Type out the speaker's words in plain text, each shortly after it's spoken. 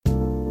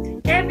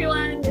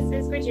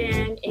for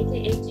Jan,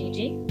 aka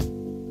Gigi.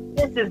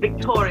 This is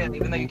Victoria,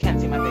 even though you can't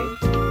see my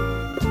face.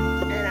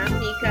 And I'm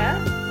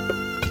Mika.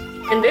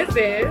 And this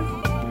is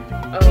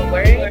A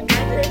Word at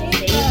the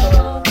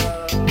Table.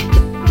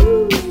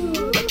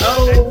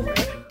 Oh,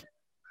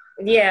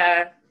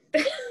 yeah.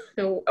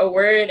 A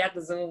word at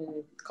the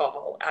Zoom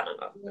call. I don't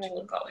know what you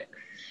would call it.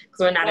 Because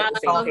we're not at the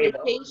same table.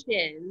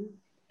 Vacation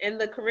in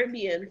the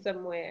Caribbean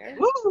somewhere.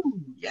 Woo,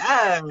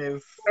 yes.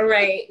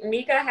 Right.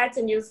 Mika had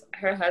to use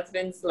her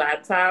husband's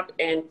laptop,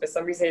 and for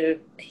some reason,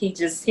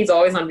 he's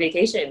always on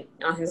vacation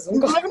on his Zoom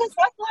call. Living his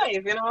best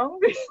life, you know?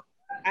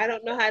 I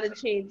don't know how to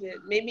change it.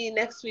 Maybe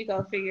next week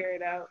I'll figure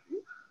it out.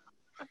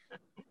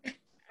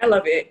 I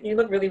love it. You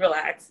look really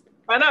relaxed.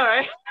 I know,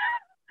 right?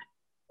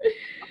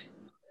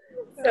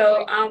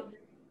 So,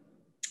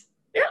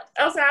 yeah.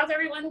 Also, how's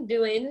everyone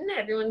doing?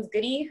 Everyone's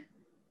goody?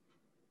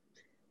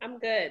 I'm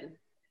good.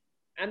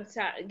 I'm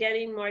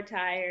getting more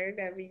tired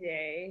every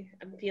day.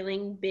 I'm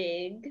feeling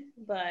big,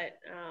 but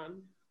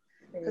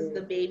because of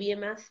the baby in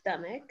my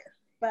stomach.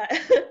 But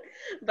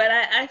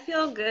I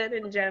feel good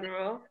in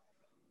general.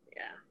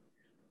 Yeah.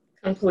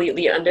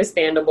 Completely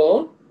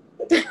understandable.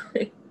 Yeah.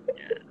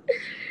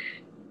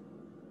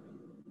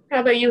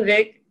 How about you,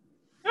 Vic?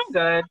 I'm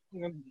good.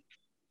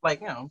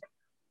 Like,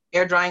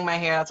 air drying my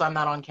hair so I'm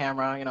not on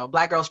camera.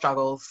 Black girl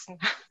struggles.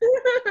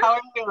 How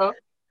are you?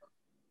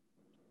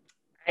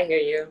 I hear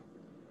you.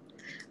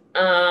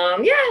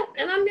 Yeah,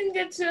 and I'm been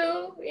good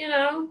too,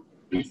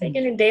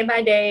 taking it day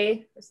by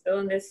day. We're still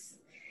in this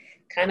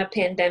kind of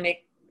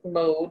pandemic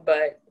mode,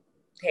 but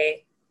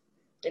hey,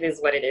 it is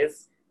what it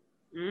is.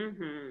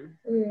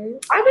 Mm-hmm.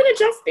 I've been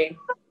adjusting.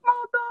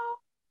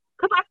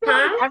 Because I feel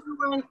like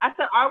everyone, I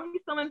said, are we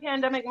still in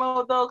pandemic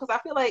mode though? Because I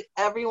feel like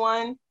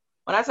everyone,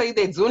 when I tell you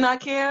they do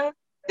not care,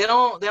 they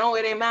don't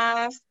wear their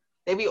masks.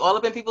 They be all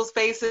up in people's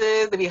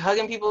faces. They be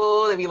hugging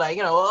people. They be like,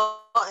 I don't feel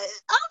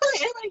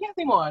like anybody cares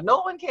anymore.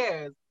 No one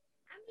cares.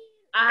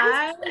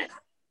 I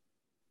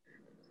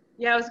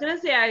was gonna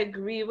say I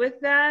agree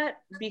with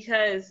that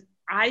because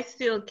I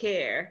still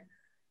care,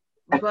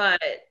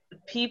 but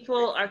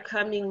people are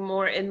coming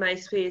more in my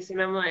space,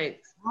 and I'm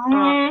like,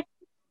 no.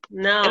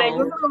 And then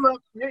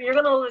you're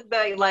gonna look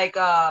like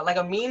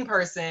a mean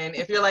person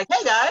if you're like,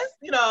 hey guys,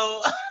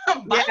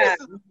 virus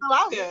is still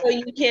out here. So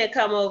you can't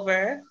come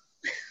over.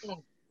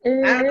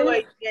 Mm-hmm. I don't know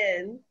what you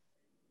can.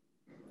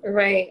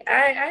 Right.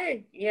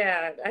 I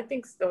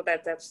think still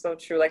that's so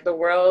true. Like the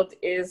world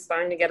is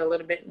starting to get a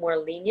little bit more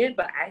lenient,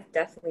 but I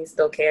definitely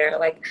still care.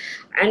 Like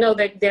I know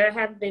that there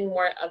have been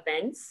more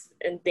events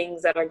and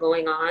things that are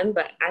going on,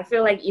 but I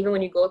feel like even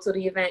when you go to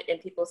the event and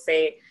people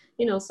say,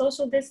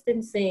 social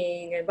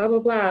distancing and blah, blah,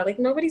 blah, like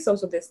nobody's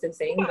social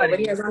distancing.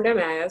 Nobody has on their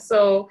mask.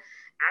 So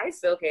I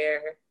still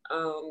care.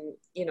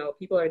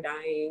 People are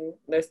dying.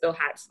 There's still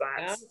hot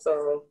spots. Yeah.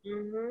 So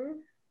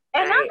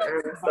and I'm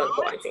still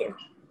quarantined.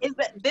 Is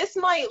that this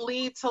might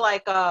lead to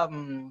like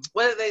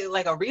what are they,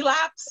 like a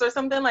relapse or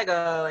something, like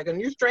a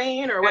new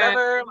strain or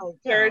whatever,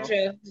 surge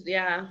of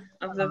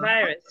the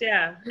virus.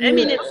 Yeah, I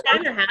mean it's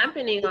kind of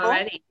happening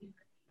already.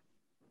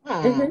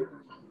 Mm-hmm.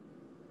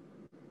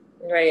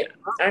 Right.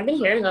 I've been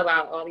hearing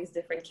about all these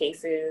different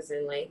cases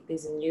and like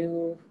these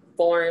new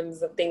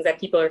forms of things that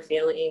people are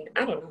feeling.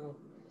 I don't know.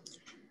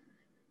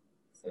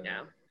 So,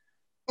 yeah.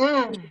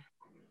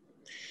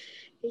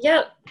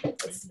 Yep.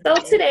 So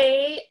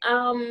today,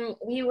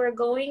 we are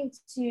going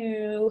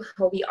to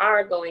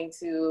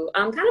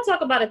kind of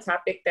talk about a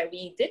topic that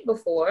we did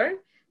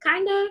before.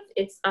 Kind of.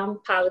 It's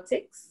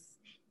politics,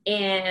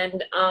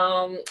 and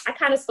I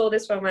kind of stole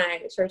this from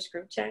my church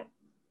group chat.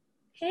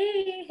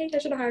 Hey,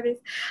 Church of the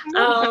Harvest.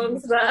 So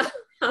it's like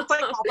half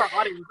our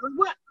audience.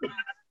 What?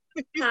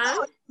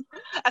 Huh?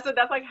 I said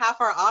that's like half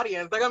our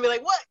audience. They're gonna be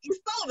like, "What? You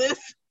stole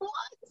this? What?"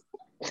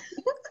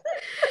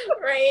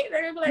 Right?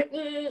 They're gonna be like,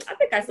 I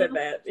think I said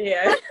that.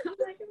 Yeah.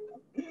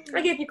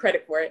 I give you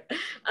credit for it.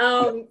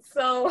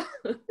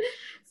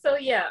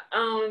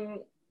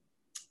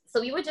 So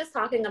we were just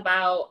talking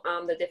about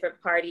the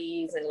different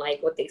parties and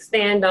like what they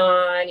stand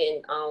on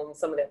and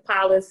some of their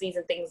policies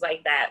and things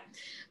like that.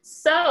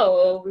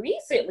 So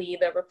recently,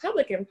 the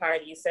Republican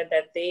Party said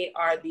that they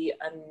are the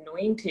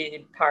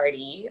Anointed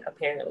Party,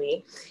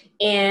 apparently.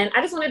 And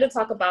I just wanted to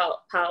talk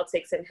about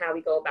politics and how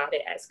we go about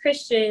it as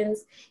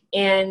Christians.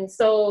 And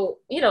so,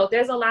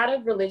 there's a lot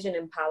of religion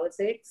in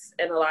politics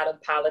and a lot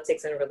of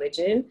politics and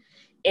religion.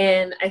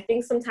 And I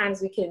think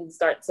sometimes we can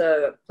start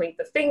to point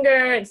the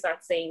finger and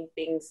start saying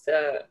things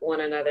to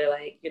one another,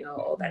 like,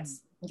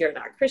 you're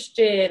not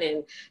Christian,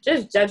 and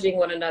just judging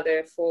one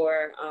another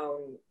for,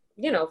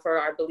 for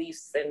our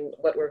beliefs and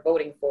what we're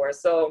voting for.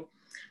 So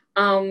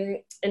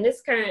in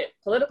this current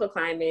political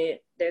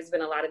climate, there's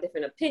been a lot of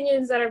different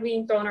opinions that are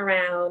being thrown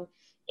around.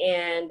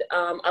 And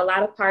a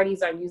lot of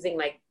parties are using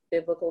like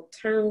biblical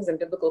terms and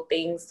biblical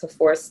things to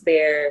force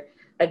their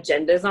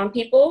agendas on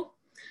people.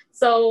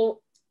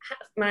 So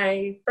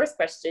my first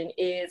question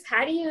is,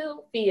 how do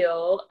you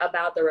feel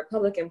about the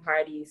Republican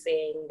Party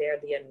saying they're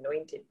the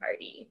Anointed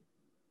Party?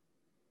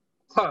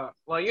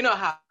 Well, you know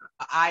how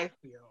I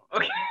feel.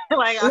 Okay,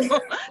 like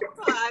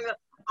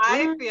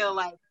I feel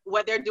like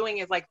what they're doing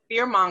is like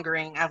fear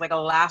mongering as like a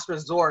last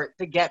resort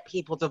to get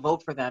people to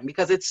vote for them,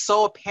 because it's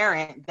so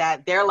apparent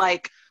that they're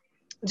like,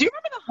 do you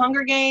remember the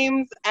Hunger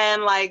Games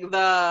and like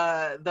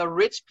the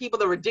rich people,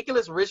 the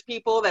ridiculous rich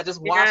people that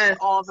just watched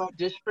all the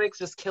districts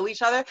just kill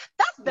each other?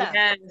 That's them.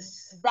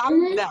 Yes.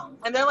 That's them.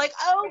 And they're like,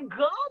 oh,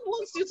 God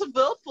wants you to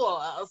vote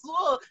for us.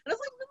 And it's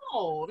like,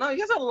 no, you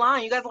guys are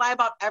lying. You guys lie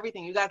about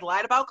everything. You guys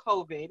lied about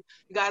COVID.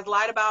 You guys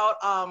lied about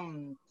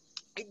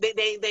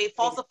they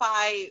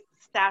falsify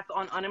stats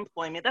on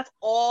unemployment. That's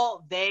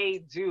all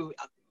they do.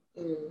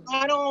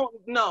 I don't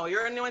know.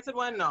 You're an anointed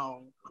one?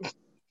 No.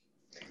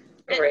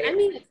 Right. I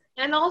mean,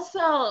 and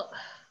also,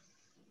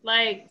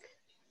 like,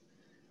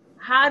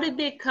 how did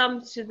they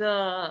come to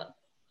the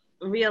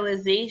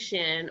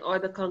realization or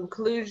the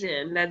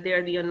conclusion that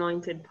they're the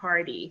anointed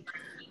party?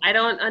 I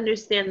don't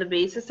understand the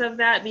basis of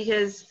that,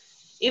 because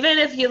even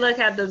if you look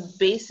at the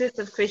basis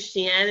of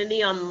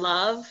Christianity on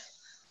love,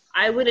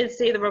 I wouldn't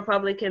say the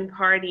Republican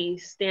Party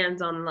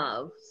stands on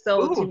love.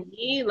 So to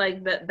me,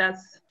 like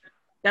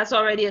that's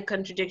already a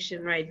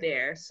contradiction right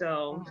there.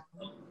 So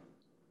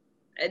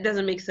it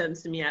doesn't make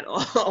sense to me at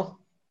all.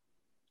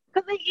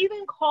 Because they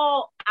even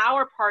call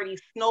our party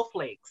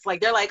snowflakes.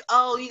 Like, they're like,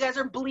 oh, you guys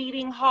are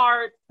bleeding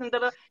hearts. And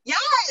yes,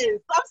 I'm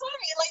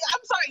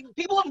sorry.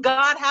 People of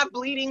God have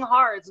bleeding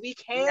hearts. We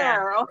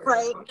care,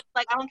 right?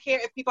 Like, I don't care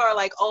if people are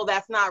like, oh,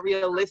 that's not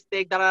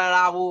realistic,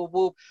 da-da-da-da, woo,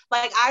 woo.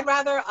 Like, I'd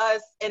rather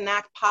us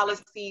enact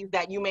policies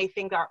that you may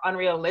think are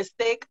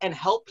unrealistic and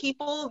help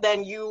people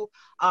than you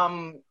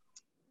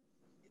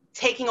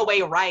taking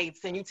away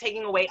rights and you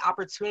taking away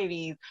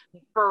opportunities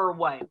for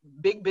what,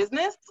 big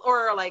business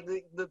or like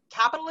the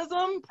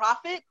capitalism,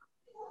 profit.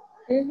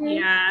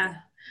 Yeah,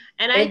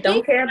 and they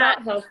don't care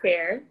about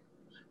healthcare,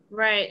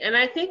 right? And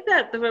I think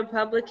that the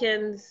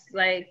Republicans,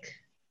 like,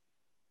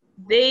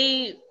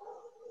 they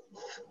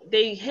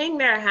hang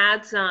their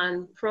hats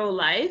on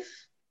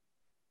pro-life,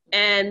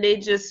 and they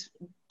just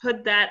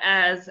put that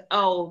as,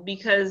 oh,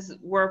 because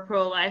we're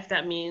pro-life,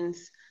 that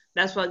means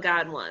that's what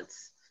God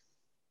wants.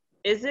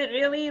 Is it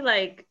really?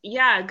 Like,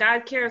 yeah,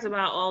 God cares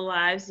about all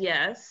lives,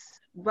 yes,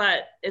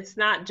 but it's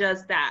not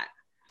just that.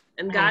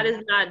 And God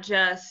is not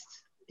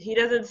just, he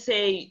doesn't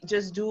say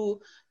just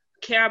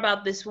care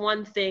about this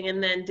one thing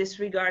and then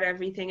disregard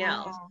everything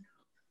else.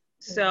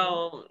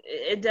 So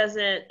it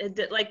doesn't,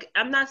 like,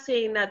 I'm not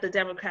saying that the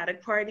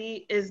Democratic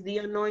Party is the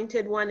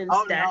anointed one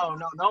instead. Oh,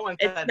 no one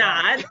said it's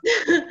not.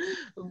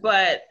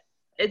 But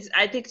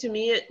I think to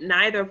me,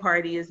 neither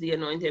party is the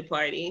anointed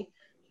party.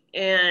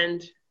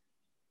 And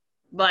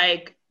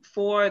like,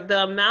 for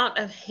the amount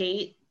of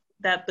hate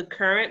that the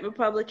current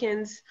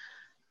Republicans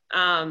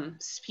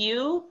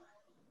spew,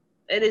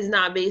 it is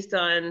not based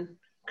on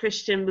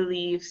Christian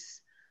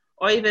beliefs,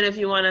 or even if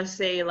you want to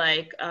say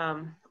like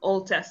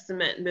Old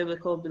Testament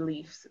biblical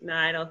beliefs. No,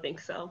 I don't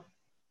think so.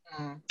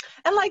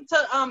 And like,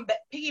 to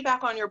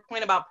piggyback on your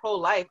point about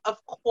pro-life,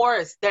 of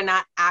course they're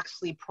not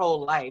actually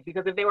pro-life,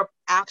 because if they were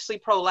actually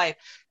pro-life,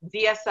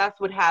 DSS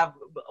would have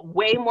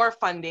way more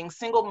funding.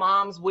 Single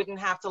moms wouldn't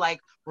have to like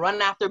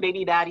run after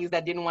baby daddies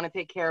that didn't want to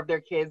take care of their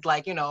kids.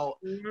 Like, you know,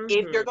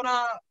 if you're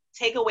gonna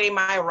take away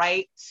my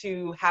right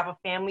to have a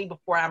family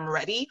before I'm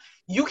ready,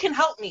 you can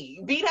help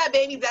me be that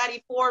baby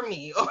daddy for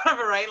me or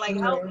whatever, right? Like,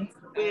 help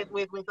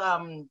with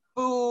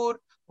food,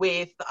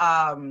 with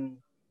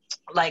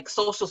like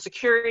Social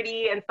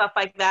Security and stuff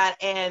like that.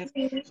 And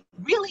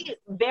really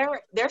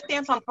their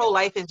stance on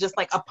pro-life is just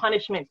like a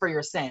punishment for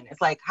your sin.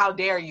 It's like, how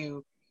dare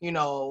you, you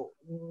know,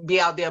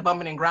 be out there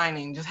bumping and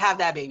grinding, just have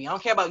that baby. I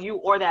don't care about you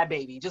or that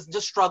baby, just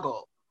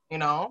struggle, you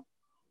know?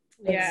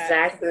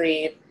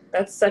 Exactly.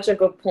 That's such a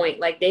good point.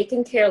 Like, they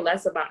can care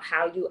less about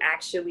how you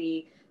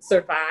actually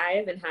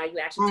survive and how you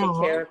actually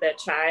take care of that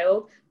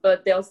child,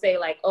 but they'll say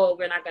like, oh,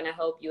 we're not going to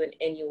help you in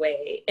any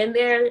way. And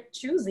they're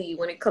choosy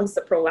when it comes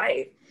to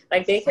pro-life.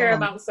 Like, they care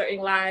about certain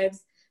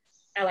lives,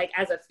 like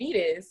as a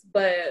fetus,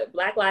 but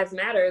Black Lives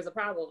Matter is a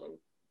problem.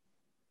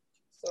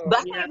 So,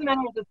 Black Lives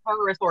Matter is a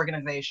terrorist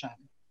organization.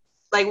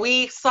 Like,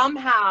 we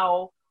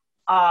somehow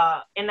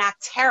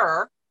enact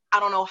terror. I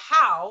don't know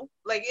how.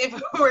 Like, if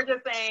we're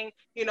just saying,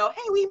 you know,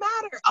 hey, we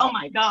matter. Oh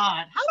my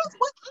God,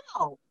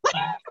 how?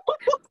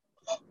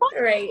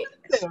 Right.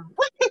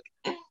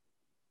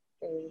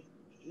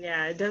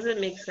 Yeah, it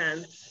doesn't make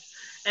sense.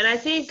 And I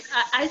think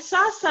I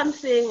saw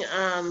something.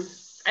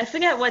 I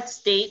forget what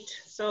state,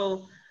 so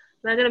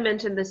I'm not going to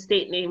mention the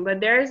state name, but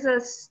there's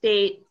a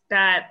state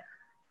that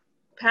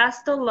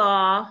passed a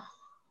law.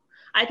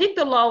 I think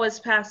the law was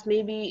passed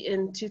maybe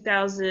in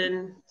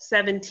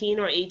 2017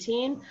 or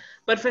 18,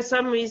 but for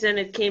some reason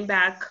it came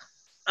back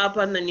up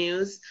on the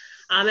news.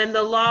 And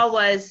the law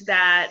was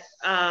that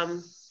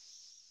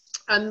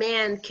a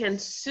man can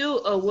sue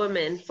a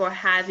woman for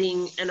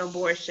having an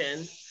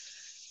abortion.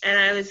 And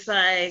I was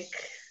like,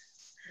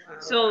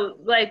 so,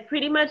 like,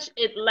 pretty much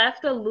it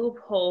left a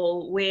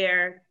loophole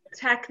where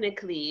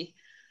technically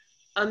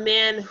a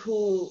man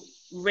who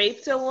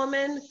raped a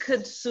woman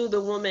could sue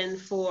the woman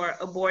for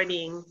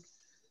aborting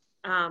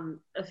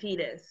a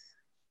fetus.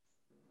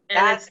 And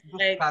that's it's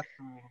like,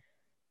 disgusting.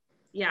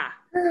 Yeah.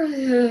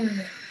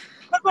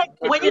 But like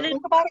when you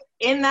think about it,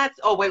 in that.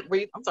 Oh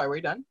wait, I'm sorry. Were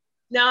you done?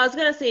 No, I was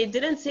gonna say it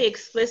didn't say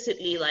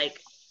explicitly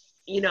like,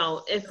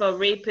 if a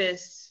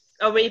rapist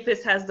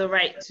has the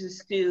right to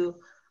sue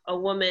a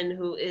woman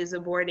who is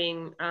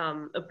aborting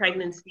a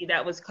pregnancy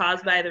that was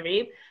caused by the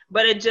rape,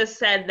 but it just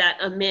said that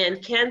a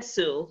man can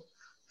sue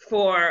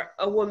for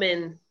a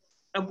woman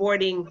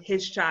aborting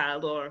his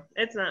child, or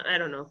it's not, I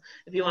don't know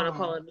if you want to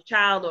call it a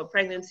child or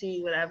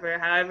pregnancy, whatever,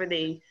 however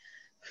they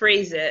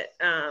phrase it.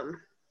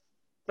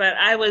 But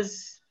I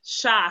was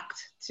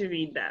shocked to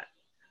read that.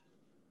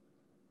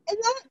 And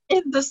that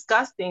is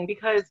disgusting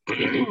because,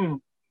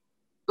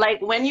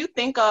 like, when you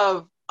think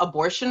of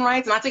abortion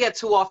rights, not to get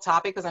too off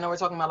topic, because I know we're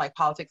talking about like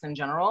politics in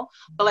general,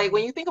 but like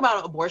when you think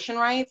about abortion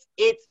rights,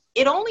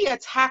 it only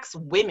attacks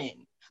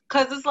women.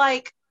 Because it's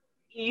like,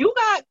 you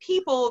got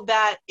people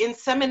that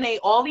inseminate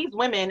all these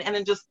women and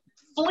then just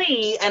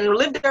flee and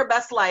live their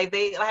best life.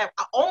 They have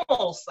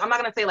almost, I'm not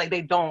going to say like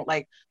they don't,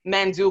 like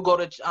men do go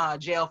to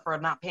jail for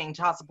not paying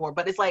child support,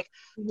 but it's like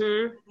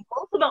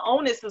most of the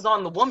onus is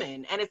on the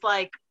woman. And it's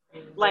like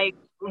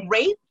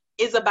rape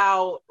is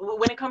about,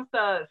 when it comes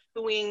to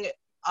suing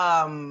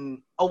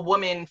a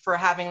woman for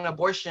having an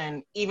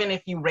abortion, even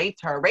if you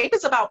raped her, rape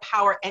is about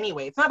power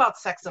anyway. It's not about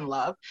sex and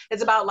love.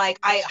 It's about like,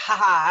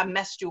 I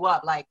messed you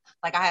up. Like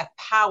I have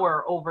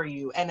power over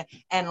you.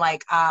 And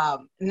like,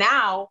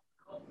 now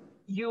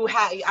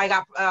I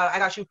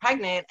got you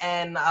pregnant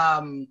and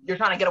you're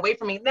trying to get away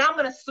from me. Now I'm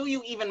going to sue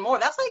you even more.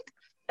 That's like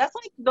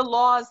the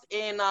laws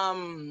in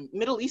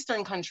Middle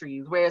Eastern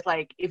countries where it's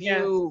like, if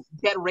you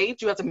get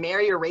raped, you have to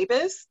marry your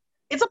rapist.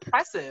 It's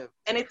oppressive,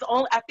 and I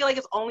feel like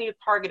it's only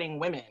targeting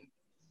women.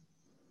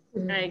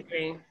 I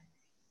agree.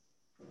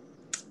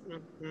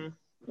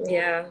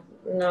 Yeah,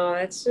 no,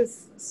 it's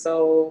just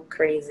so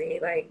crazy.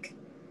 Like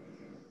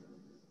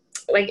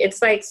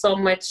it's like so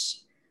much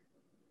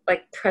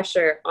like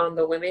pressure on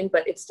the women,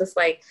 but it's just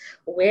like,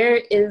 where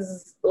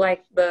is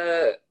like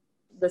the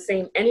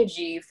same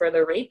energy for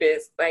the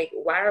rapist? Like,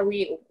 why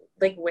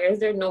is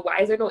there no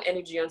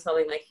energy on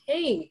telling like,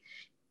 hey,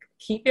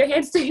 keep your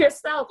hands to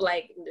yourself?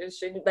 Like, there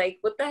should, like,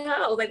 what the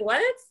hell? Like,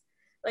 what?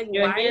 Like,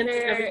 your why hands is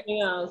there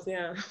everything else?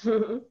 Yeah.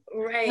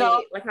 right?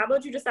 No. Like, how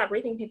about you just stop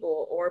raping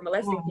people or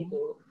molesting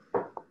people?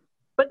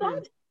 But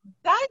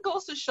that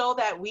goes to show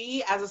that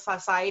we as a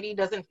society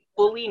doesn't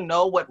fully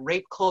know what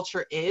rape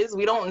culture is.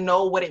 We don't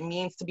know what it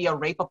means to be a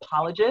rape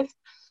apologist.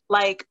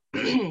 Like,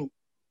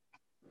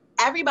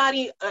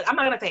 everybody, I'm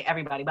not going to say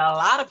everybody, but a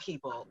lot of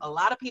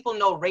people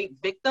know rape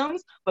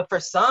victims, but for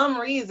some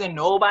reason,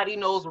 nobody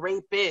knows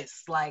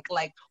rapists. Like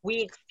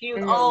we excuse,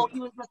 oh, he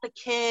was just a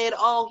kid.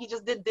 Oh, he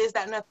just did this,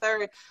 that, and the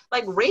third.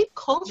 Like, rape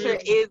culture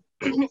is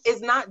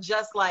not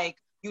just like,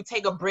 you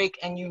take a brick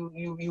and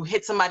you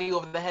hit somebody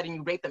over the head and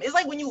you rape them. It's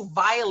like when you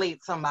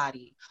violate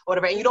somebody or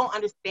whatever, and you don't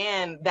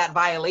understand that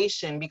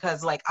violation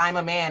because, like, I'm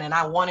a man and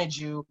I wanted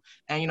you,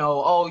 and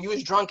oh, you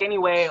was drunk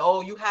anyway,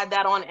 oh, you had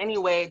that on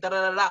anyway, da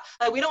da da da.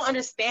 Like, we don't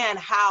understand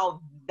how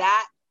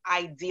that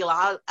ideal,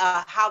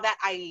 how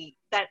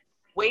that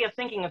way of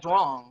thinking is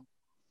wrong.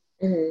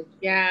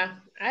 Yeah,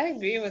 I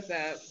agree with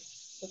that.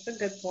 That's a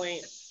good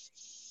point.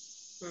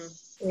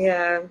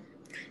 Yeah.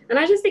 And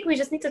I just think we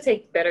just need to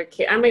take better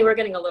care. I mean, we're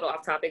getting a little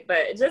off topic,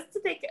 but just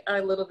to take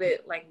a little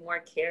bit like more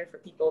care for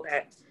people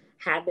that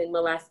have been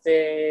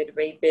molested,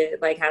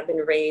 have been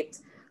raped.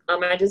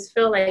 I just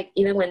feel like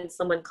even when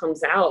someone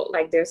comes out,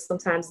 like there's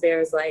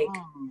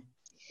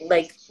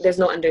there's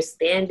no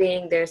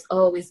understanding. There's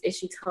always, is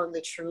she telling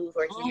the truth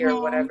or or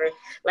whatever?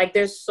 Like,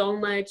 there's so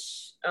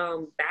much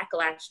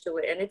backlash to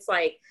it, and it's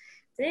like,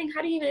 dang,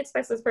 how do you even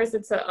expect this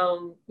person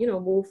to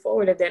move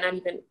forward if they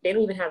don't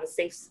even have a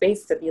safe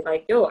space to be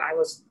like, yo, I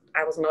was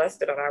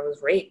molested or I was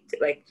raped?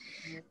 Like,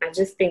 I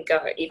just think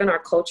even our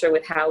culture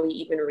with how we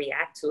even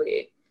react to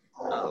it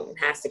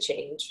has to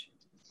change.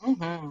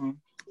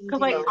 Because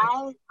like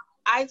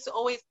I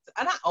always,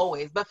 not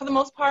always, but for the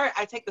most part,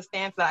 I take the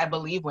stance that I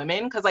believe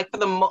women. Because like for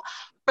the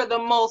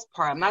most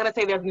part, I'm not gonna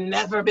say there's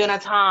never been a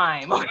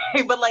time,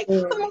 okay, but like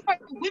for the most part,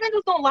 women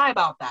just don't lie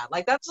about that.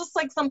 Like, that's just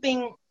like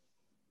something.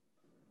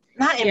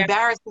 Not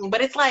embarrassing,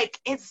 but it's like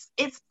it's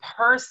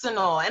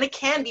personal, and it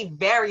can be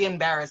very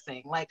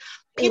embarrassing. Like,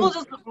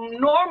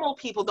 normal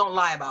people don't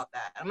lie about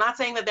that. I'm not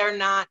saying that they're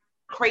not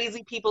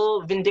crazy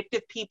people,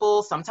 vindictive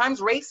people, sometimes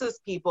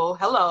racist people.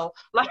 Hello,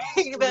 like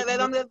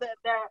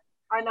that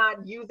are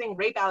not using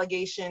rape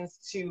allegations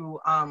to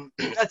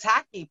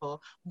attack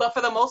people. But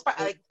for the most part,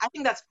 like, I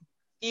think that's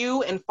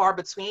few and far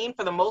between.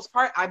 For the most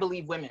part, I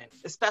believe women,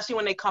 especially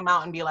when they come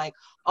out and be like,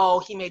 oh,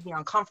 he made me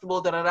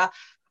uncomfortable, da da da.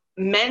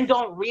 Men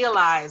don't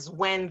realize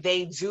when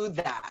they do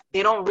that.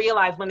 They don't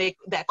realize when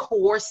that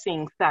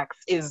coercing sex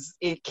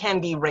it can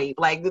be rape.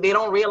 Like, they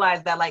don't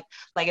realize that like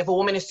if a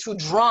woman is too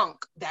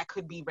drunk, that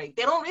could be rape.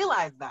 They don't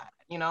realize that,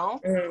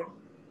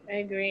 I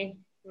agree.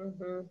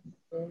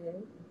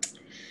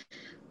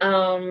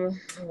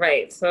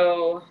 Right.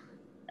 So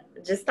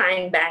just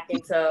tying back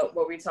into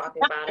what we're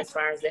talking about as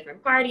far as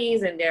different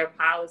parties and their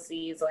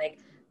policies, like,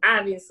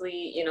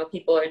 obviously,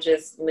 people are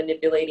just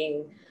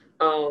manipulating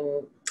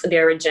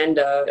their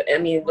agenda. I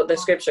mean, the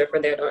scripture for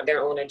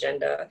their own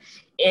agenda.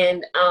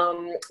 And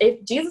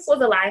if Jesus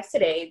was alive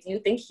today, do you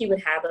think he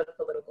would have a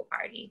political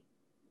party?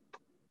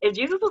 If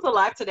Jesus was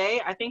alive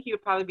today, I think he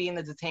would probably be in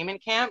the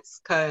detainment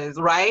camps, because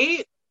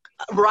right,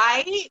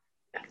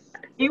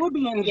 he would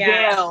be in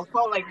jail.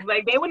 So like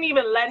they wouldn't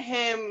even let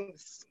him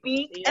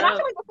speak. And I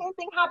feel like the same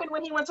thing happened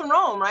when he went to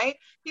Rome, right?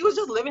 He was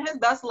just living his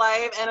best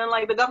life, and then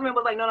like the government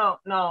was like,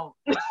 no,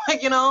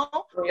 like, you know,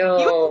 he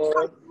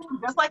was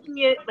just like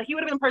he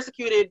would have been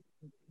persecuted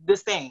the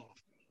same.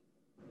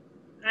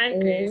 I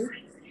agree.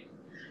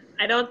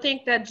 I don't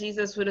think that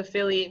Jesus would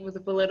affiliate with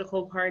a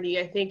political party.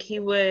 I think he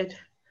would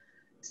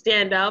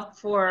stand up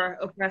for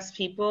oppressed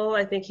people.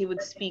 I think he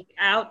would speak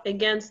out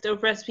against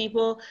oppressed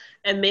people.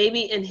 And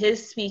maybe in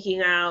his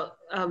speaking out,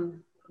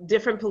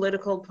 different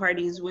political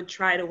parties would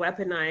try to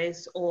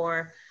weaponize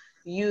or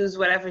use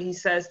whatever he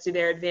says to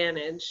their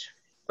advantage.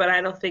 But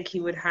I don't think he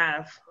would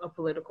have a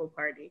political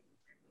party.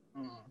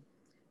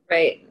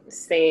 Right,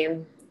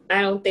 same.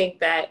 I don't think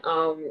that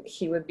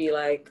he would be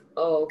like,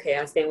 oh, okay,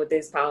 I stand with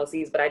these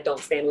policies, but I don't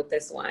stand with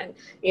this one.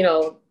 You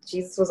know,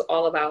 Jesus was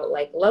all about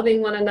like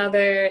loving one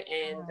another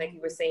and like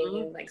you were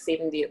saying, like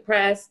saving the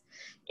oppressed.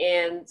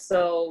 And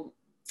so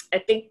I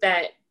think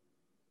that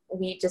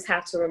we just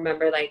have to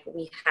remember, like,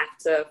 we have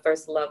to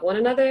first love one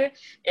another,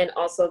 and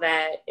also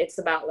that it's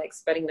about like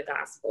spreading the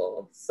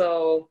gospel.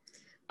 So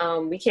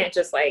we can't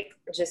just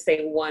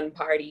say one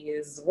party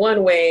is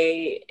one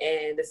way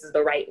and this is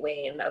the right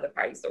way and the other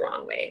party's the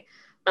wrong way.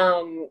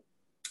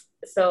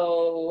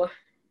 So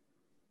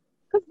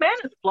because man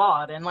is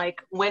flawed, and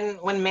like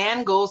when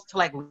man goes to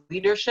like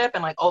leadership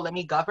and like, oh, let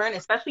me govern,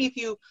 especially if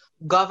you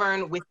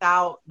govern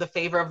without the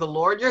favor of the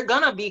Lord, you're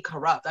gonna be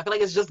corrupt. I feel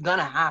like it's just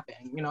gonna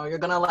happen. You know, you're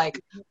gonna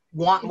like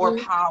want more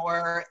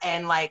power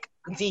and like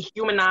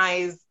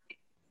dehumanize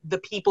the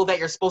people that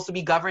you're supposed to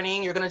be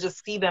governing. You're gonna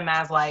just see them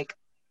as like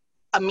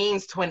a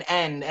means to an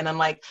end. And I'm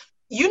like,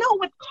 you know,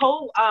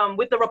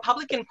 with the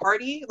Republican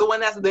Party, the one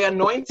that's the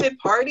Anointed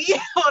Party,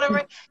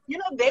 whatever, you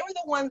know, they were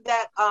the ones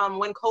that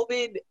when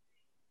COVID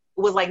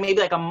was like maybe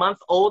like a month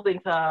old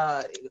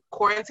into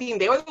quarantine,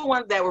 they were the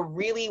ones that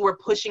were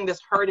pushing this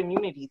herd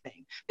immunity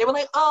thing. They were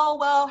like, oh,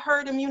 well,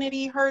 herd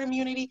immunity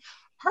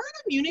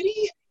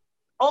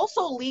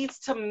also leads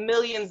to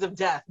millions of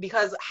deaths,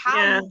 because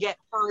how you get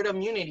herd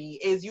immunity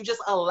is you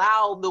just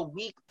allow the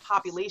weak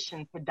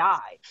population to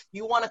die.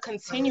 You want to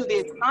continue the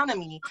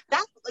economy.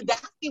 That's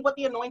what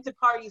the Anointed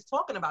Party is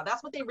talking about.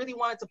 That's what they really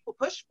wanted to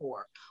push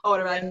for, or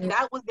whatever. And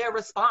that was their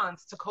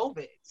response to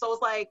COVID. So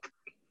it's like,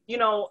 you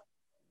know,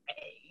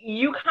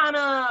 you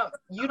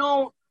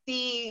don't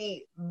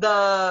see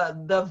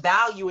the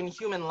value in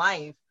human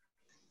life,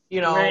 you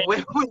know,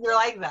 when you're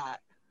like that.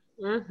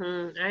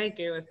 I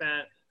agree with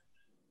that.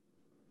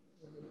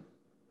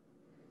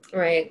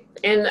 Right.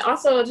 And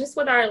also just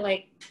with our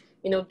like,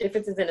 you know,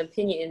 differences in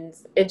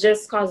opinions, it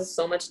just causes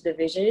so much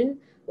division,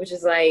 which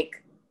is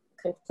like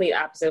complete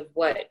opposite of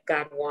what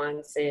God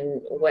wants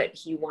and what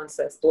he wants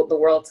the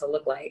world to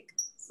look like.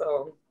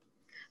 So,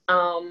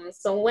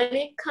 so when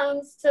it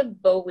comes to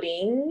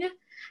voting,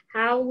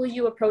 how will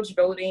you approach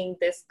voting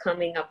this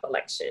coming up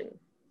election?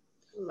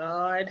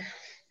 Lord.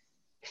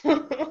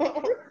 I'm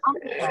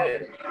so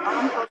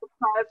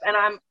surprised, and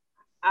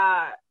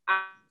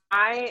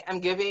I am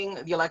giving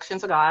the election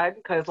to God,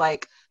 because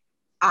like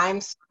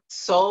I'm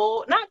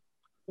so not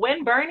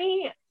when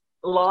Bernie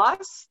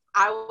lost,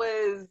 I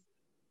was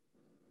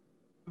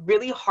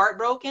really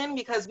heartbroken,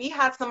 because we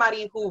had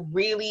somebody who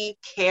really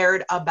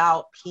cared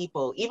about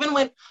people. Even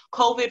when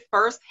COVID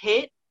first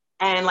hit,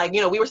 and like,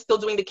 you know, we were still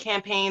doing the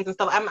campaigns and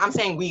stuff. I'm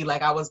saying we,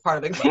 like I was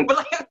part of the thing,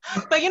 but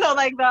you know,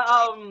 like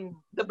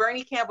the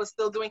Bernie camp was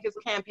still doing his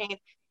campaign.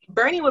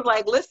 Bernie was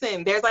like,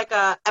 listen, there's like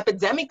a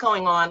epidemic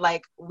going on.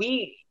 Like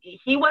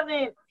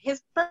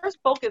his first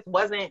focus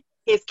wasn't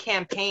his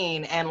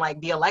campaign and like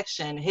the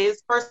election.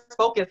 His first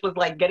focus was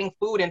like getting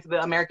food into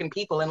the American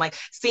people and like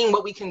seeing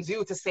what we can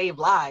do to save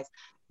lives.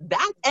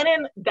 And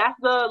then that's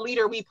the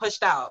leader we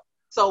pushed out.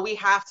 So we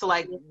have to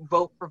like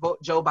vote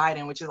Joe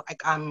Biden, which is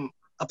like, I'm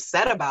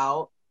upset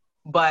about,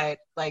 but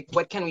like,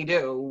 what can we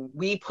do?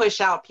 We push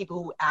out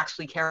people who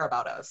actually care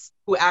about us,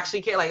 who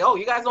actually care. Like, oh,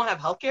 you guys don't have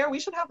healthcare? We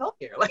should have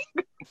healthcare. Like,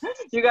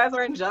 you guys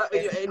are in jail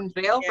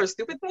for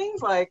stupid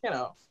things, like, you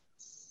know.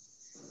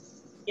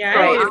 Yeah,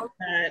 I agree with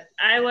that.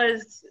 I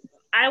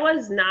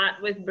was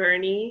not with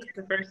Bernie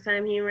the first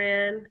time he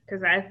ran,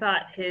 because I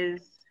thought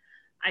his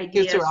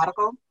ideas, he was too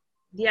radical.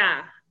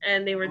 Yeah,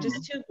 and they were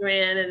just too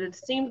grand, and it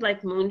seemed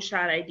like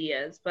moonshot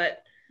ideas.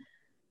 But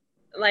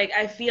like,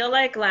 I feel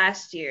like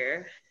last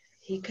year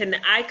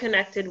I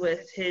connected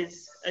with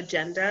his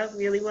agenda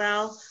really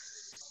well.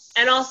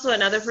 And also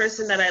another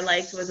person that I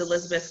liked was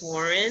Elizabeth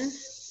Warren.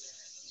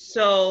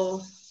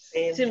 So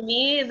to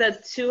me,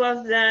 the two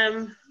of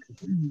them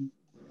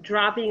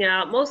dropping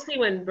out, mostly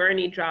when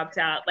Bernie dropped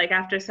out, like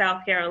after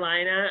South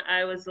Carolina,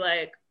 I was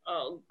like,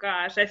 oh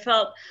gosh, I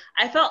felt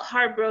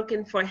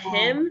heartbroken for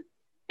him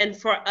and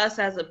for us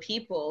as a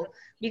people,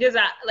 because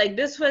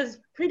this was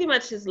pretty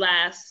much his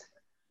last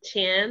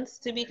chance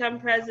to become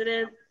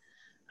president.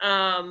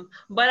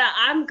 But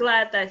I'm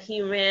glad that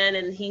he ran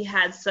and he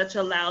had such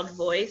a loud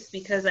voice,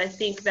 because I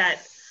think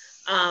that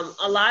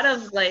a lot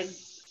of like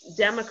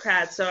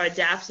Democrats are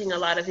adapting a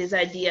lot of his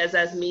ideas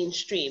as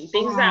mainstream.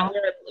 Things that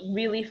were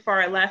really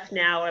far left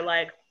now are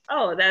like,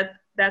 oh,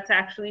 that's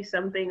actually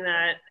something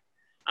that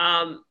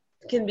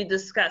can be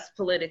discussed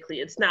politically.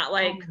 It's not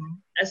like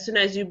as soon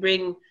as you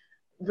bring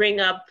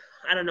up,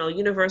 I don't know,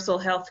 universal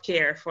health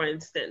care, for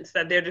instance,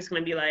 that they're just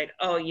going to be like,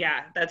 oh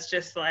yeah, that's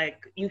just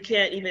like, you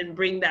can't even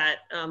bring that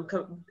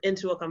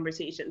into a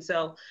conversation.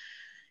 So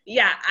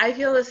yeah, I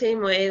feel the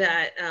same way,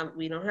 that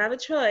we don't have a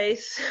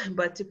choice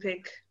but to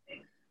pick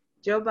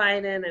Joe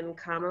Biden and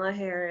Kamala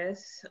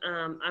Harris.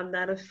 I'm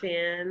not a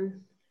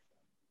fan,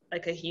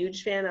 like a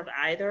huge fan of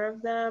either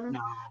of them.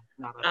 No,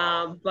 not at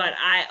all. But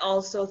I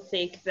also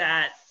think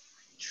that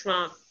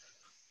Trump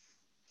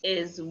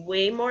is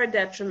way more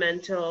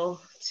detrimental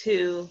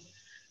to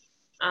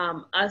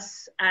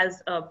us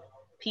as a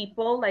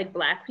people, like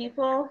Black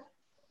people.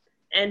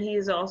 And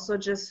he's also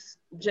just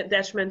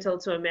detrimental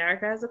to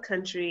America as a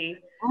country.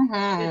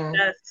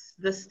 That's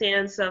the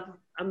stance of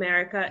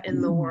America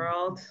in the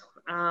world.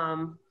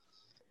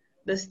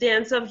 The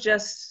stance of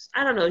just,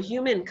 I don't know,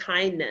 human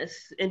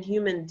kindness and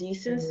human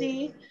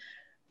decency.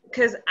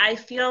 Because I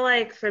feel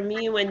like for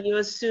me, when you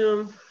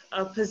assume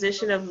a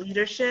position of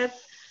leadership,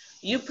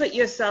 you put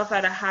yourself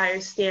at a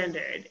higher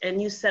standard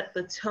and you set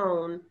the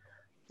tone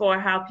for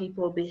how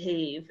people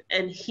behave.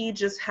 And he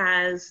just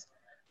has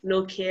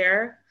no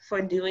care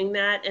for doing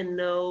that, and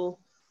no,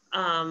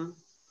 I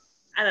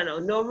don't know,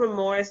 no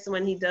remorse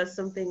when he does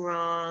something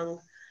wrong,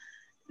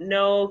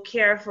 no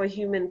care for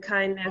human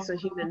kindness or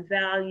human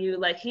value.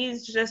 Like,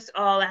 he's just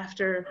all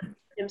after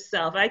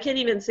himself. I can't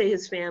even say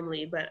his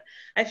family, but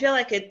I feel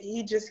like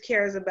he just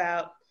cares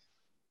about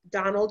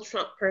Donald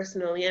Trump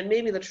personally, and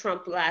maybe the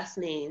Trump last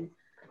name,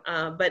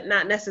 but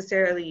not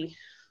necessarily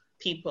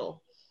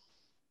people.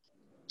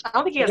 I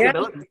don't think he has the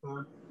ability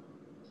to.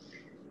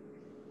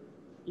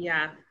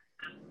 Yeah,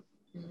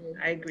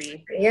 I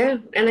agree. Yeah,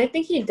 and I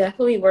think he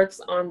definitely works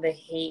on the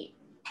hate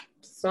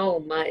so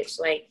much.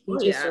 Like,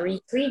 he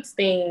retweets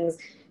things,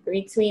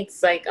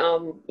 retweets like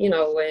you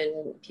know,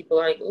 when people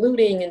are like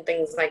looting and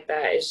things like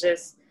that. It's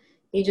just,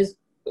 he just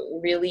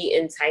really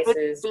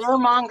entices. Fear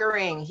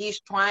mongering. He's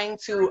trying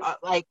to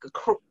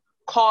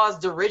cause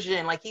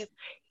derision. Like, he's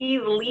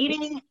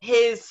leading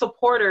his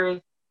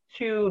supporters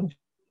to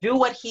do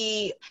what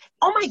he.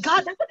 Oh my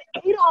God, that's what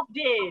Adolf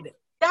did.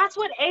 That's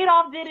what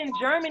Adolf did in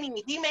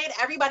Germany. He made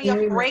everybody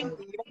afraid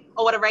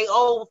or whatever. Right?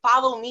 Oh,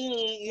 follow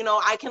me. You know,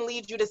 I can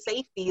lead you to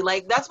safety.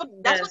 Like, that's what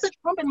the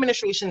Trump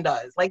administration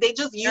does. Like, they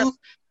just use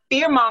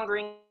fear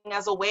mongering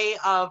as a way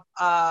of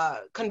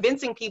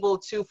convincing people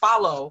to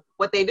follow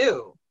what they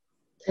do.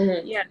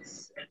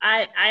 Yes,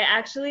 I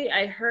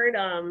heard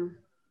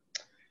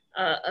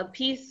a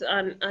piece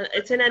on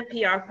it's an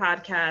NPR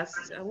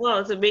podcast. Well,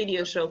 it's a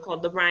radio show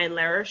called The Brian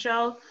Lehrer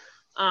Show.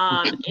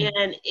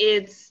 And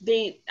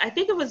I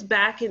think it was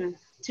back in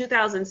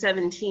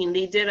 2017,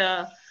 they did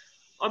or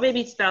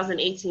maybe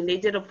 2018, they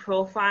did a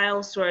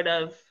profile sort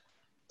of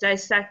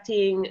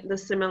dissecting the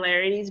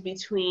similarities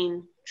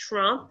between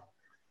Trump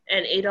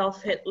and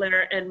Adolf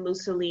Hitler and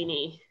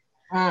Mussolini.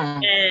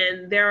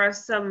 And there are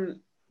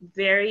some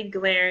very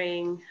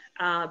glaring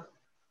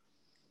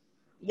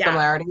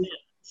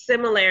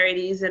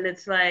similarities, and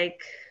it's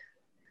like,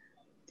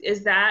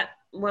 is that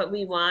what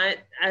we want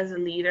as a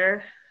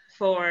leader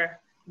for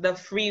the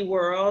free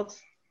world,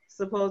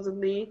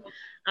 supposedly?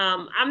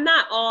 I'm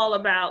not all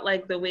about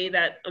like the way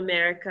that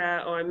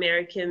America or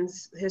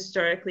Americans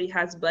historically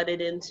has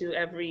butted into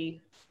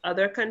every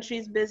other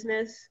country's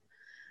business.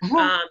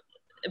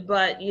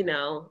 But you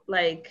know,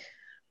 like,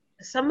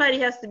 somebody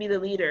has to be the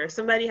leader.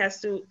 Somebody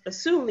has to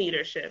assume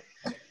leadership.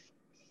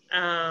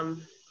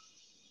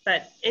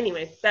 But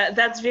anyway,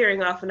 that's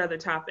veering off another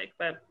topic.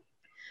 But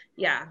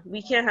yeah,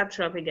 we can't have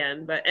Trump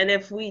again. And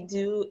if we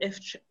do,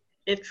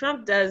 if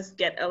Trump does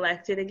get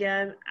elected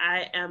again,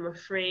 I am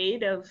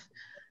afraid of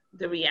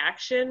the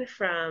reaction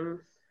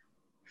from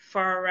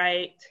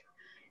far-right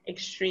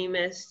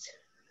extremist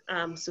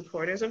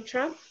supporters of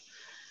Trump.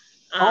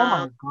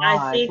 Oh my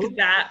God. I think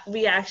that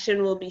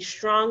reaction will be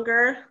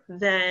stronger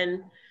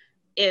than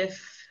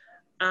if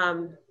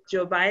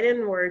Joe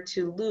Biden were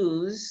to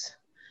lose,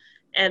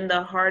 and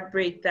the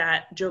heartbreak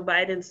that Joe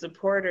Biden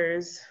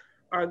supporters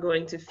are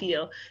going to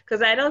feel.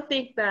 Because I don't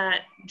think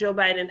that Joe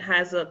Biden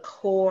has a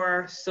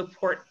core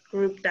support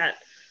group that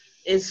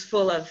is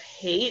full of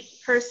hate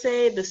per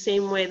se, the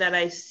same way that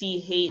I see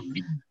hate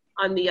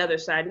on the other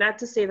side. Not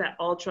to say that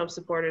all Trump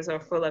supporters are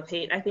full of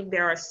hate. I think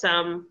there are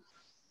some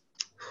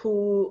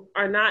who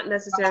are not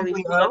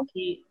necessarily full of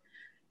hate.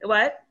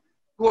 What?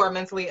 Who are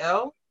mentally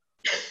ill?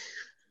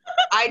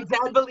 I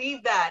dead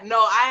believe that. No,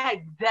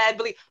 I dead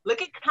believe.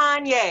 Look at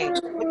Kanye.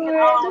 Look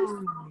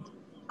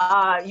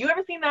at, you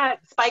ever seen that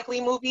Spike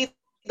Lee movie,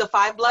 The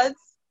Five Bloods?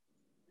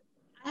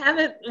 I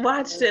haven't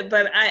watched it,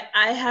 but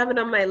I have it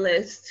on my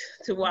list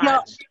to watch.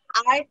 No,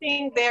 I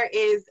think there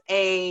is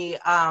a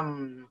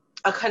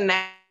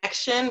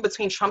connection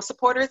between Trump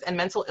supporters and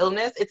mental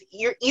illness. It's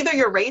either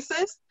you're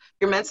racist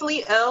you're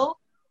mentally ill,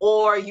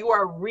 or you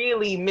are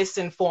really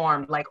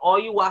misinformed. Like all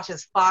you watch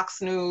is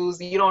Fox News.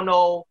 You don't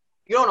know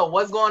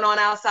what's going on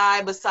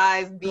outside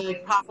besides the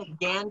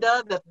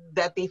propaganda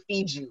that they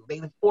feed you.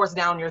 They force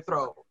down your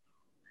throat.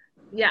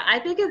 Yeah, I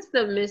think it's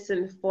the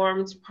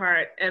misinformed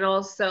part, and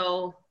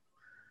also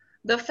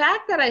the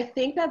fact that I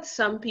think that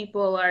some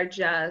people are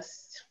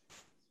just,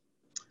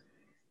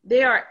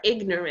 they are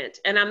ignorant,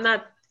 and I'm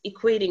not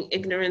equating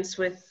ignorance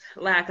with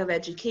lack of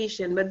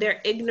education, but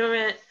they're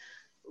ignorant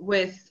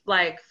with,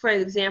 like, for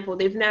example,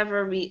 they've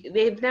never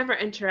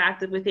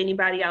interacted with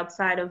anybody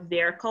outside of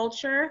their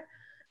culture,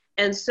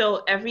 and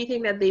so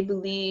everything that they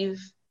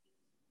believe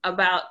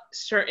about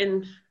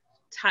certain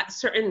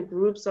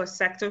groups or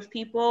sect of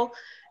people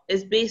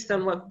is based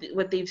on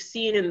what they've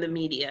seen in the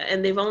media,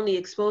 and they've only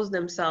exposed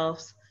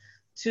themselves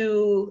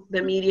to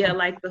the media,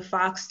 like the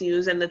Fox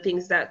News and the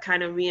things that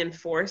kind of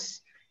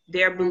reinforce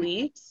their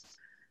beliefs.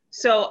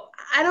 So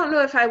I don't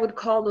know if I would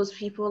call those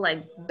people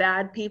like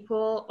bad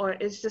people, or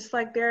it's just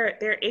like they're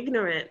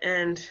ignorant,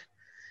 and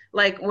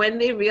like when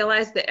they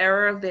realize the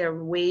error of their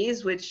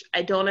ways, which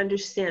I don't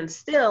understand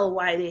still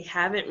why they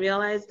haven't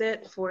realized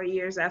it 4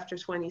 years after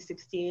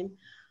 2016,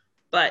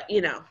 but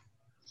you know.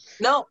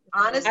 No,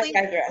 honestly,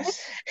 I digress.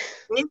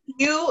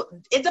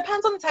 It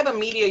depends on the type of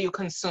media you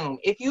consume.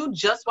 If you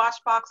just watch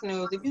Fox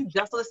News, if you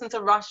just listen to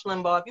Rush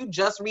Limbaugh, if you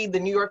just read the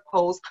New York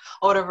Post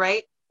or whatever,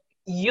 right,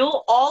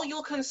 all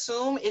you'll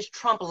consume is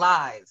Trump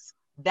lies.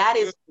 That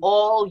is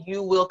all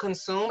you will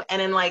consume.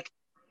 And then like,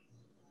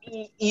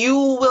 you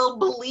will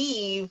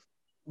believe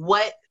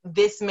what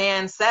this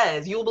man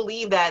says. You'll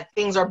believe that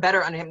things are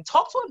better under him.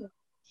 Talk to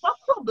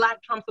a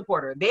Black Trump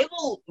supporter. They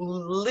will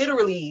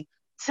literally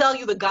tell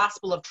you the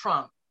gospel of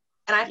Trump.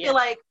 And I feel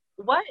like,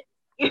 what?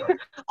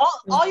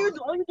 all you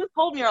just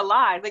told me are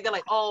lies. Like, they're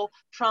like, oh,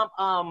 Trump,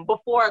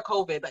 before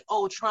COVID, like,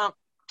 oh, Trump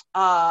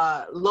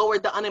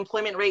lowered the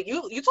unemployment rate.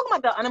 You talking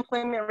about the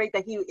unemployment rate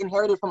that he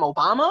inherited from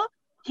Obama?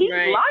 He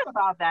lied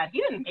about that. He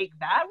didn't make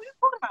that. What are you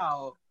talking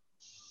about?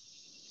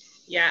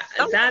 Yeah,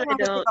 that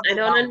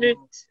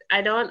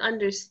I don't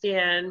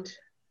understand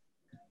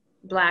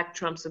Black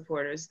Trump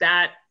supporters.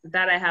 That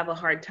I have a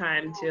hard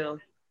time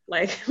to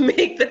like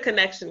make the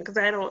connection, because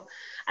I don't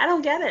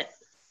get it.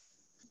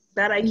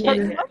 That I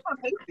can't get.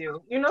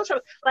 You know,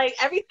 like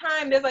every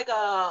time there's like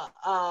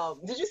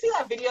did you see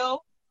that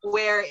video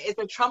where it's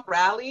a Trump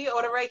rally or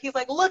whatever, right? He's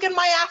like, look at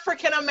my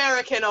African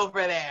American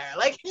over there.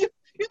 Like, you're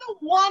the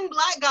one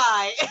Black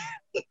guy.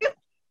 He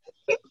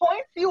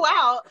points you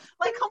out.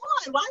 Like, come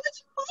on, why would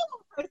you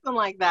follow a person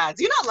like that?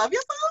 Do you not love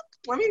yourself?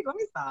 Let me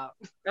stop.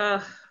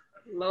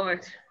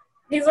 Lord.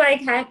 He's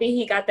like happy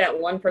he got that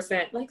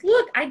 1%. Like,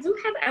 look, I do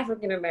have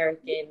African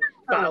American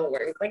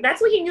followers. Like,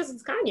 that's what he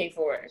uses Kanye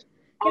for.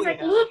 He's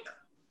like, look,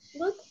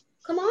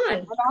 come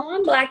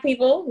on, Black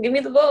people, give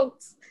me the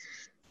votes.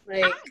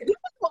 Like, I could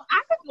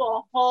do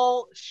a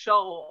whole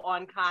show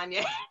on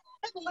Kanye.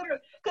 Literally,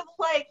 because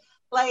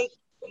like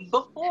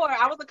before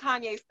I was a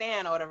Kanye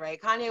stan or whatever, right?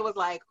 Kanye was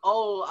like,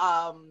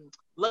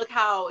 look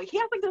how he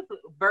has like this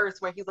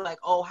verse where he's like,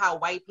 oh, how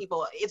white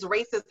people, it's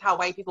racist how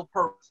white people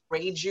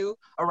parade you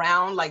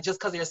around, like just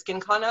because of your skin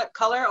color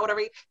or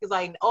whatever. He's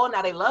like, oh,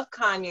 now they love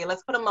Kanye,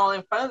 let's put them all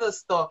in front of the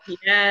store.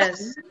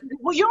 Yes.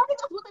 Well, you don't think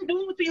that's what they're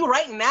doing to you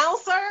right now,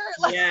 sir?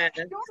 Like, yes.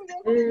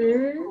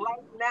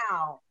 Right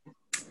now.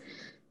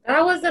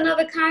 That was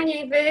another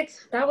Kanye, Vic.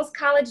 That was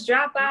college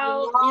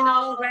dropout,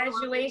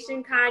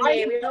 graduation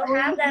Kanye. We don't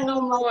have that no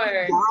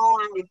more.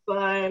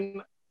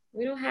 Son.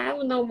 We don't have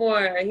him no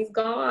more. He's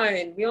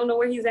gone. We don't know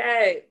where he's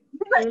at. We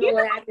don't know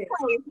what happened.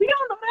 We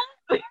don't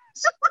know.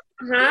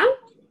 Huh?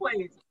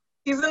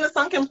 He's in the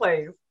sunken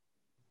place.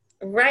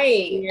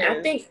 Right.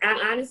 Yeah.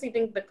 I honestly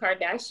think the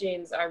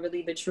Kardashians are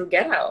really the true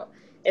get out.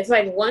 It's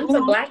like once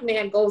a Black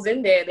man goes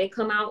in there, they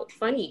come out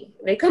funny.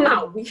 They come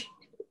out weak.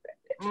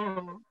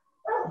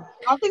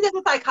 I think there's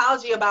a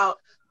psychology about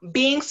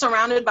being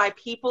surrounded by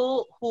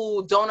people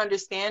who don't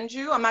understand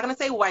you. I'm not going to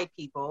say white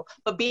people,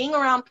 but being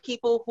around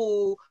people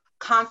who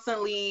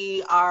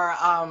constantly are,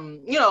 I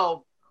don't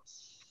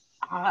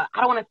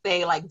want to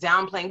say like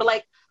downplaying,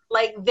 but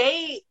like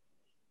they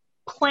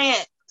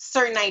plant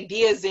certain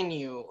ideas in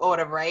you or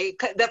whatever, right?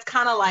 That's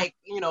kind of like,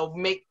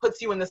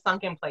 puts you in the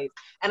sunken place.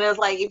 And it's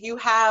like, if you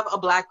have a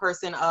Black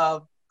person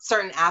of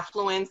certain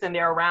affluence and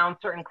they're around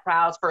certain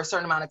crowds for a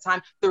certain amount of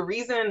time, the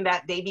reason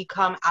that they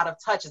become out of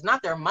touch is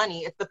not their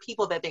money, it's the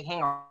people that they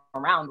hang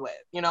around with,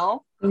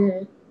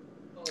 Mm-hmm.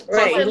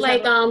 Right. So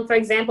like, for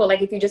example,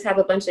 like if you just have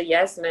a bunch of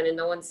yes men and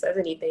no one says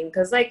anything,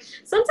 because like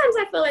sometimes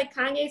I feel like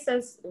Kanye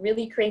says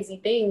really crazy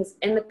things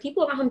and the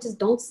people around him just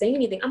don't say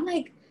anything. I'm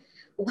like,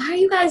 why are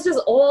you guys just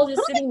all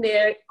just sitting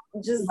there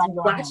just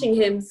watching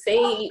him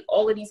say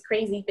all of these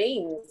crazy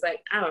things?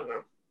 Like, I don't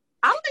know.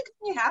 I don't think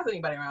he has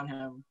anybody around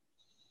him.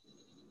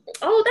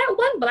 Oh, that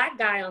one Black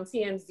guy on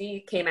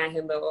TMZ came at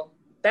him though.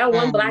 That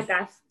one Black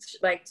guy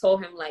like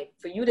told him like,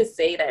 for you to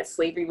say that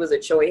slavery was a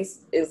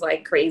choice is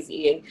like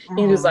crazy, and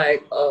he was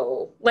like,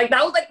 oh, like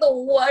that was like the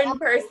one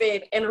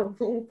person in a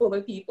room full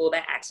of people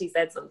that actually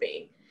said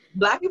something.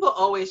 Black people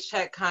always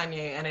check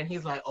Kanye, and then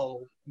he's like,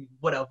 "Oh,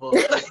 whatever."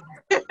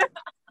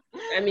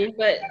 I mean,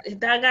 but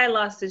that guy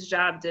lost his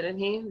job, didn't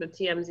he? The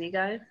TMZ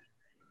guy.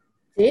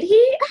 Did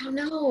he? I don't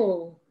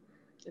know.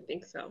 I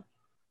think so.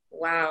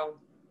 Wow.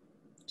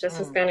 Just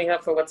for standing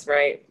up for what's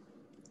right.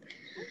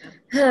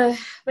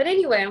 But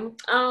anyway,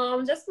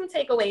 just some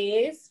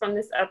takeaways from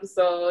this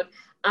episode.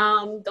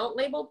 Don't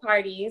label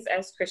parties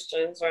as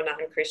Christians or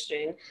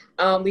non-Christian.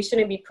 We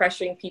shouldn't be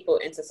pressuring people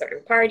into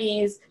certain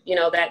parties. You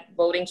know, that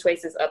voting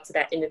choice is up to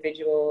that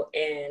individual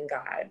and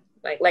God.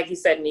 Like you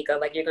said, Nika,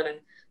 like you're gonna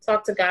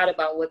talk to God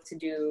about what to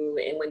do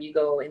and when you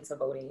go into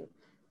voting.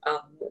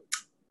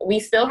 We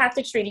still have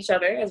to treat each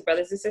other as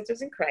brothers and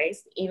sisters in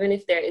Christ, even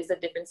if there is a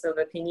difference of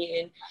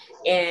opinion.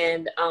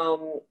 And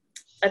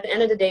at the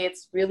end of the day,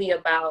 it's really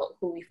about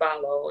who we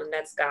follow, and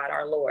that's God,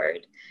 our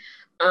Lord.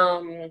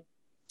 And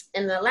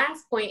the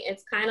last point,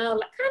 it's kind of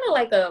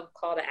like a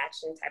call to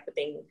action type of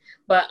thing,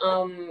 but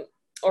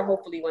or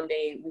hopefully one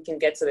day we can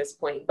get to this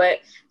point.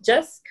 But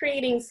just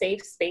creating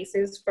safe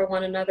spaces for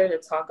one another to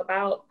talk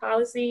about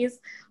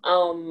policies,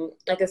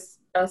 like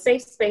a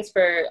safe space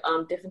for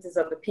differences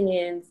of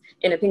opinions,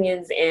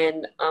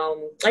 and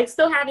like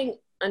still having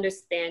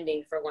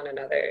understanding for one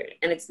another,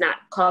 and it's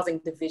not causing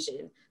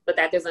division, but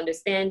that there's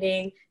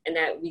understanding and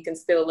that we can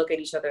still look at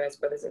each other as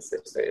brothers and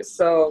sisters.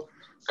 So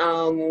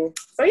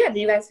yeah, do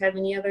you guys have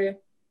any other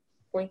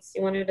points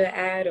you wanted to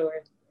add?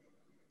 Or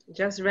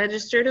just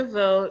register to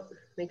vote.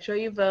 Make sure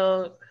you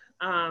vote.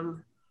 I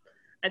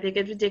think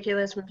it's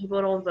ridiculous when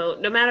people don't vote.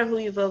 No matter who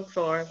you vote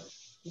for,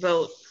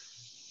 vote.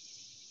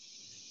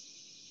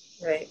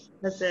 Right.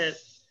 That's it.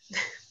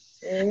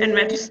 And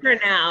register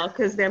now,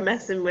 because they're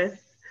messing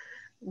with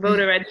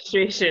voter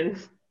registration.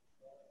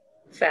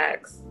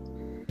 Facts.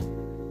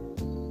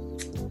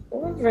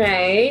 All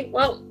right.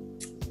 Well,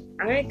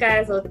 all right,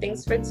 guys. Well,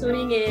 thanks for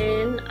tuning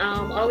in.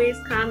 Always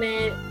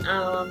comment.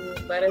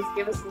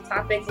 Give us some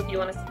topics if you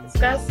want us to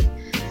discuss.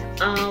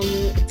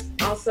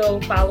 Also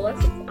follow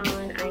us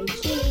on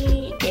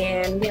IG,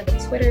 and we have a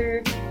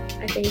Twitter,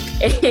 I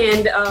think,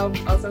 and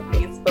also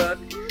Facebook.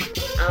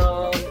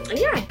 And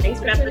yeah, thanks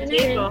for tuning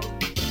in.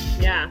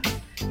 Yeah,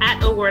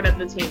 at a word at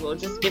the table.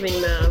 Just giving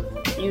the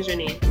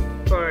username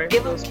for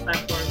those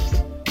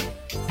platforms.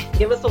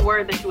 Give us a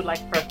word that you would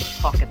like for us to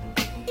talk about.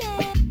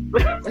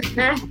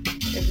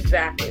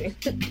 Exactly.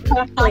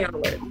 Play on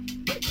words.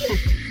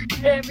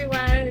 Hey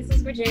everyone, this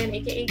is Virgin,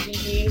 aka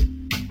Gigi.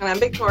 And I'm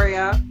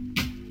Victoria.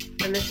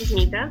 And this is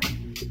Nika.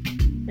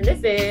 And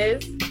this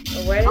is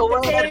A Word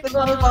at the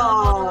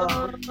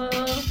Table.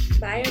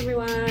 Bye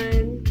everyone.